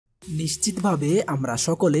নিশ্চিতভাবে আমরা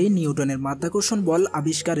সকলেই নিউটনের মাধ্যাকর্ষণ বল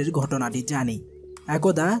আবিষ্কারের ঘটনাটি জানি।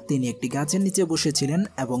 একদা তিনি একটি গাছের নিচে বসেছিলেন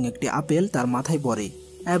এবং একটি আপেল তার মাথায় পড়ে,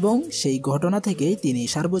 এবং সেই ঘটনা থেকেই তিনি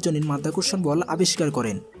সার্বজনীন মাধ্যাকর্ষণ বল আবিষ্কার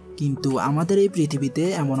করেন। কিন্তু আমাদের এই পৃথিবীতে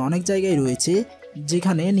এমন অনেক জায়গায় রয়েছে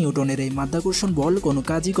যেখানে নিউটনের এই মাধ্যাকর্ষণ বল কোনো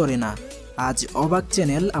কাজই করে না। আজ অবাক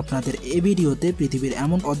চ্যানেল আপনাদের এই ভিডিওতে পৃথিবীর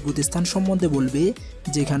এমন অদ্ভুত স্থান সম্বন্ধে বলবে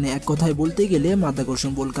যেখানে এক কথায় বলতে গেলে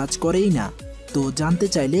মাধ্যাকর্ষণ বল কাজ করেই না। তো জানতে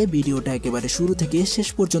চাইলে ভিডিওটা একেবারে শুরু থেকে শেষ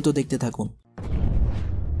পর্যন্ত দেখতে থাকুন।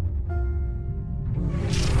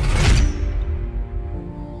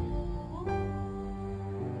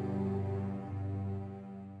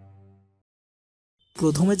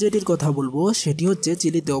 প্রথমে যেটির কথা বলবো সেটি হচ্ছে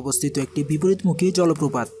চিলিতে অবস্থিত একটি বিপরীতমুখী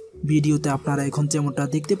জলপ্রপাত। ভিডিওতে আপনারা এখন যেমনটা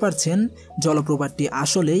দেখতে পাচ্ছেন, জলপ্রপাতটি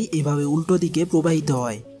আসলেই এভাবে উল্টো দিকে প্রবাহিত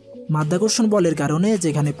হয়। মাধ্যাকর্ষণ বলের কারণে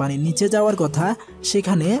যেখানে পানি নিচে যাওয়ার কথা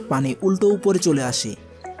সেখানে পানি উল্টো উপরে চলে আসে।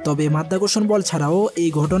 তবে মাধ্যাকর্ষণ বল ছাড়াও এই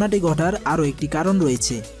ঘটনাটি ঘটার আরও একটি কারণ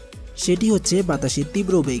রয়েছে, সেটি হচ্ছে বাতাসের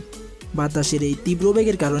তীব্র বেগ। বাতাসের এই তীব্র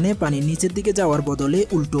বেগের কারণে পানি নিচের দিকে যাওয়ার বদলে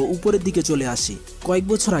উল্টো উপরের দিকে চলে আসে। কয়েক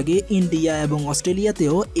বছর আগে ইন্ডিয়া এবং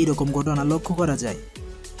অস্ট্রেলিয়াতেও এরকম ঘটনা লক্ষ্য করা যায়।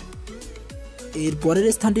 এর পরের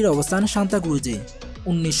স্থানটির অবস্থান সান্তাক্রুজে।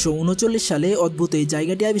 1939 সালে অদ্ভুত এই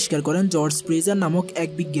জায়গাটি আবিষ্কার করেন জর্জ প্রেজার নামক এক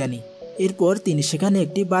বিজ্ঞানী। এরপর তিনি সেখানে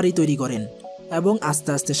একটি বাড়ি তৈরি করেন এবং আস্তে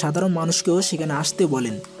আস্তে সাধারণ মানুষকেও সেখানে আসতে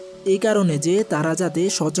বলেন, এই কারণে যে তারা যাতে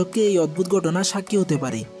স্বচক্ষে এই অদ্ভুত ঘটনা সাক্ষী হতে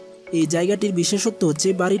পারে। এই জায়গাটির বিশেষত্ব হচ্ছে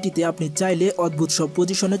বাড়িটিতে আপনি চাইলে অদ্ভুত সব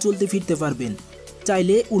পজিশনে চলতে ফিরতে পারবেন,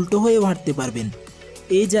 চাইলে উল্টো হয়েও হাঁটতে পারবেন।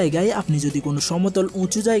 এই জায়গায় আপনি যদি কোনো সমতল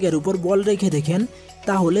উঁচু জায়গার উপর বল রেখে দেখেন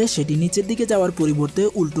তাহলে সেটি নিচের দিকে যাওয়ার পরিবর্তে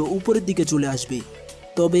উল্টো উপরের দিকে চলে আসবে।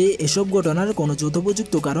 তবে এসব ঘটনার কোনো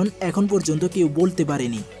যথোপযুক্ত কারণ এখন পর্যন্ত কেউ বলতে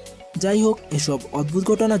পারেনি। যাই হোক, এসব অদ্ভুত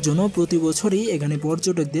ঘটনার জন্য প্রতি বছরই এখানে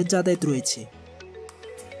পর্যটকদের যাতায়াত রয়েছে।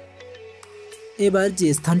 এবার যে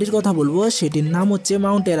স্থানটির কথা বলবো সেটির নাম হচ্ছে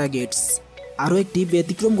মাউন্ট এরাগেটস। আরও একটি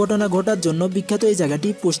ব্যতিক্রম ঘটনা ঘটার জন্য বিখ্যাত এই জায়গাটি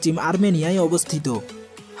পশ্চিম আর্মেনিয়ায় অবস্থিত।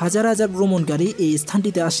 হাজার হাজার ভ্রমণকারী এই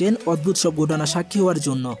স্থানটিতে আসেন অদ্ভুত সব ঘটনা সাক্ষী হওয়ার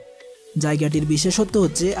জন্য। জায়গাটির বিশেষত্ব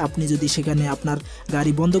হচ্ছে আপনি যদি সেখানে আপনার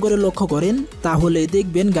গাড়ি বন্ধ করে লক্ষ্য করেন তাহলে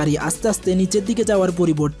দেখবেন গাড়ি আস্তে আস্তে নিচের দিকে যাওয়ার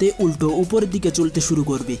পরিবর্তে উল্টো উপরের দিকে চলতে শুরু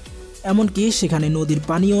করবে। এমনকি সেখানে নদীর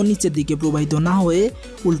পানিও নিচের দিকে প্রবাহিত না হয়ে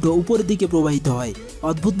উল্টো উপরের দিকে প্রবাহিত হয়।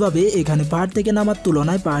 অদ্ভুতভাবে এখানে পাহাড় থেকে নামার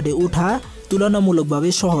তুলনায় পাহাড়ে ওঠা তুলনামূলকভাবে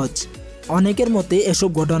সহজ। অনেকের মতে এসব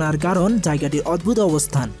ঘটনার কারণ জায়গাটির অদ্ভুত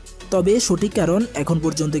অবস্থান, তবে সঠিক কারণ এখন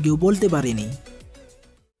পর্যন্ত কেউ বলতে পারেনি।